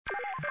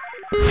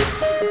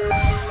Hi,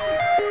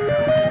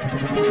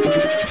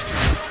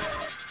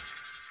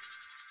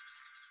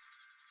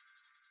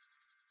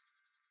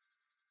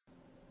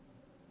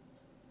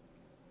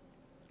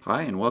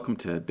 and welcome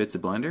to Bits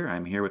of Blender.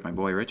 I'm here with my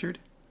boy Richard.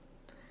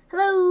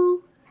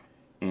 Hello!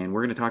 And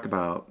we're going to talk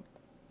about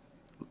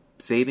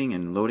saving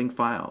and loading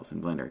files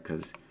in Blender,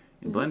 because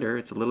in Blender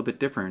it's a little bit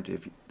different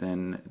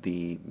than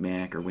the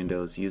Mac or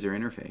Windows user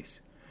interface.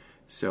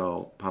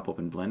 So pop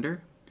open Blender,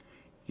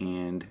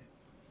 and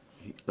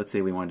let's say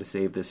we wanted to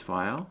save this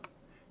file.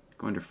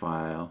 Go under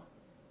File,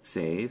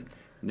 Save.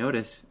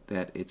 Notice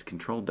that it's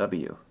Control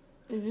W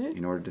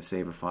in order to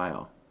save a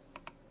file.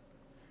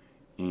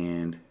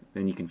 And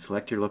then you can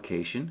select your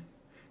location.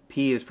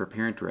 P is for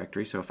parent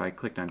directory, so if I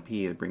clicked on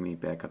P, it would bring me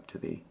back up to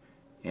the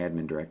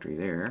admin directory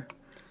there.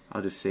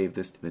 I'll just save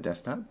this to the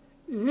desktop.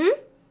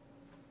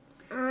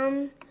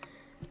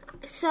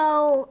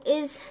 So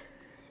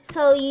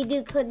you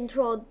do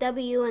Control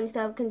W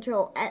instead of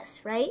Control S,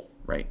 right?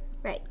 Right.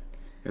 Right.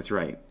 That's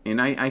right.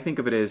 And I think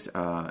of it as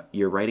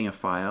you're writing a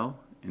file,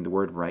 and the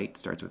word write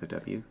starts with a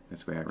W.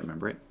 That's the way I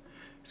remember it.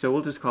 So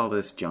we'll just call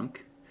this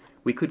junk.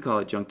 We could call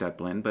it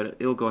junk.blend, but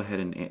it'll go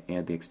ahead and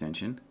add the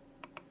extension.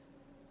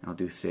 I'll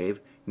do save.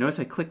 Notice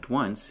I clicked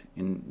once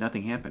and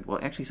nothing happened. Well,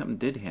 actually something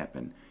did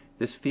happen.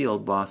 This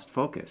field lost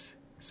focus.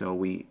 So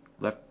we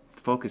left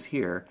focus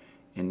here,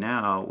 and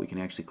now we can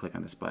actually click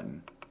on this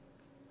button.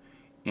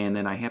 And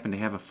then I happen to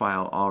have a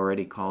file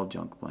already called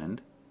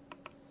junk.blend,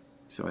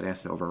 so it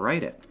has to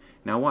overwrite it.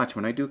 Now watch,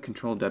 when I do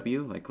Control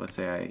W, like let's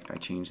say I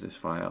change this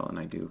file and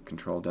I do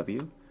Control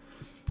W,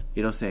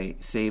 it'll say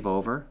save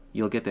over.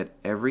 You'll get that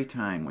every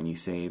time when you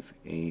save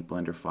a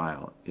Blender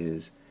file,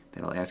 is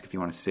that it'll ask if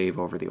you want to save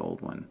over the old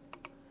one.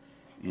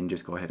 And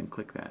just go ahead and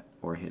click that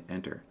or hit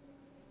enter.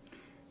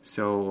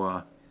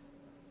 So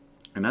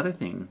another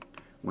thing,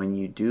 when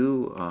you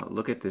do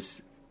look at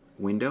this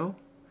window,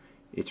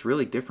 it's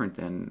really different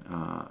than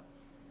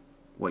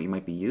what you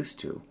might be used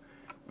to.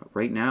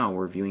 Right now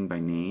we're viewing by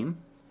name.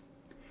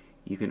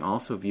 You can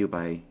also view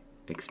by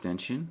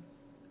extension,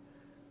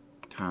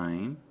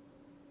 time,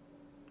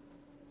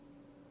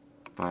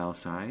 file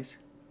size.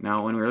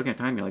 Now when we're looking at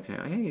time, you like to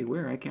say, hey,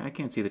 where? I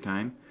can't see the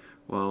time.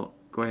 Well,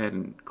 go ahead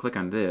and click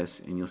on this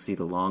and you'll see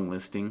the long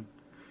listing.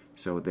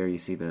 So there you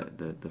see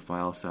the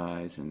file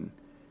size and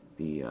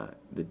the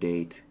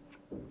date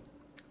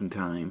and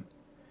time.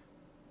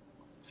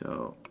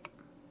 So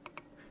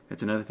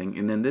that's another thing.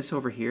 And then this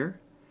over here,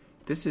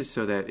 this is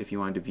so that if you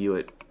wanted to view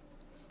it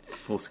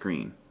full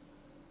screen.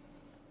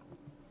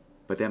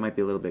 But that might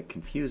be a little bit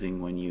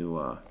confusing when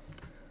you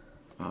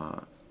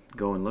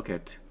go and look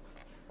at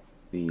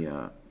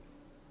the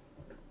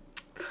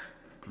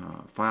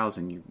files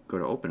and you go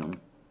to open them.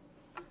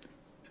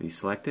 So you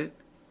select it.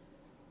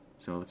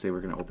 So let's say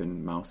we're going to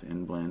open Mouse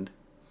and Blend.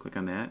 Click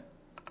on that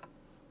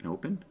and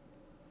open.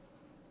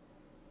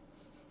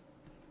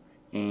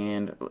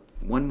 And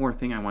one more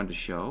thing I wanted to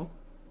show.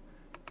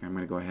 I'm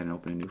going to go ahead and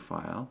open a new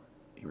file.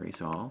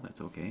 Erase all.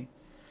 That's okay.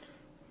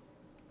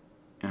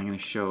 And I'm going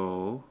to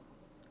show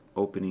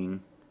opening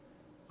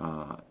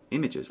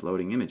images,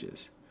 loading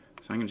images.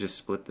 So I'm going to just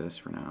split this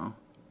for now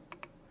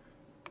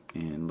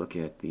and look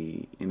at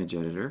the image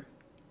editor.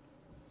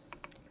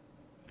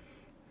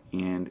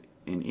 And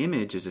an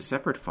image is a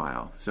separate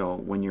file. So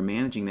when you're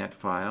managing that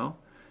file,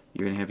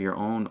 you're going to have your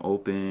own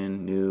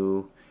open,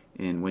 new,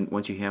 and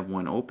once you have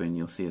one open,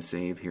 you'll see a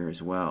save here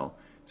as well.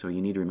 So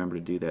you need to remember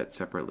to do that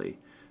separately.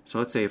 So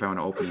let's say if I want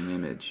to open an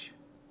image,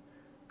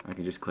 I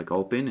can just click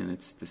open, and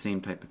it's the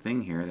same type of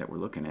thing here that we're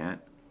looking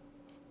at.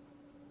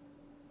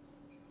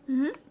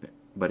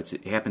 But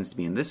it happens to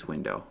be in this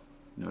window.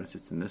 Notice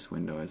it's in this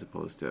window as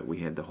opposed to we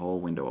had the whole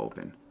window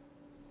open.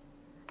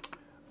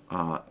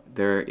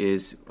 There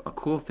is a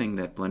cool thing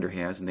that Blender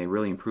has, and they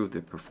really improved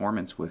the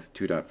performance with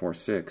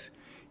 2.46,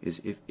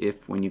 is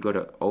if when you go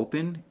to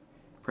open,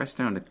 press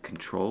down the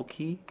control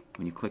key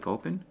when you click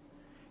open,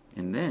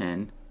 and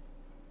then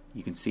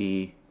you can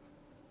see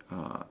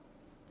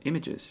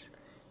images.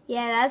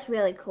 Yeah, that's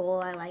really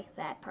cool. I like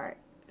that part.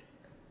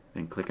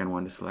 Then click on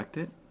one to select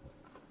it,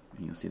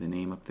 and you'll see the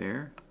name up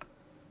there.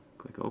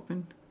 Click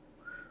open,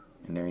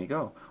 and there you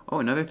go. Oh,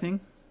 another thing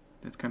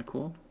that's kind of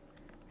cool.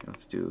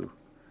 Okay,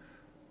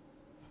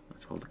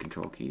 let's hold the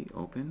control key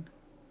open.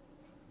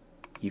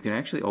 You can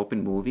actually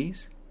open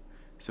movies.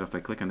 So if I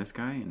click on this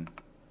guy and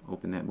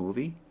open that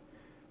movie,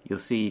 you'll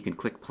see you can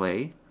click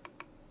play,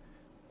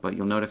 but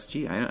you'll notice,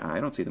 gee, I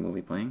don't see the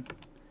movie playing.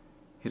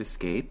 Hit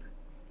escape.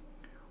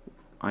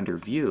 Under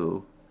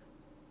view,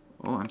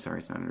 oh, I'm sorry,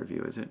 it's not under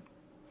view, is it?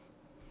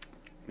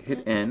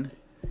 Hit N,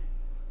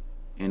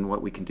 and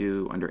what we can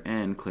do under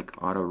N, click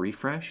auto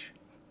refresh.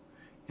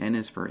 N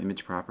is for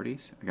image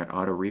properties. I got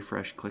auto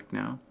refresh clicked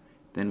now.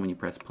 Then when you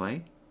press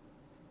play,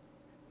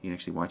 you can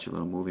actually watch a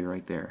little movie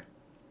right there.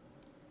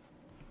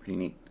 Pretty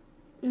neat.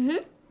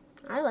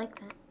 I like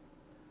that.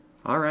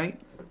 All right,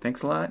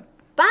 thanks a lot.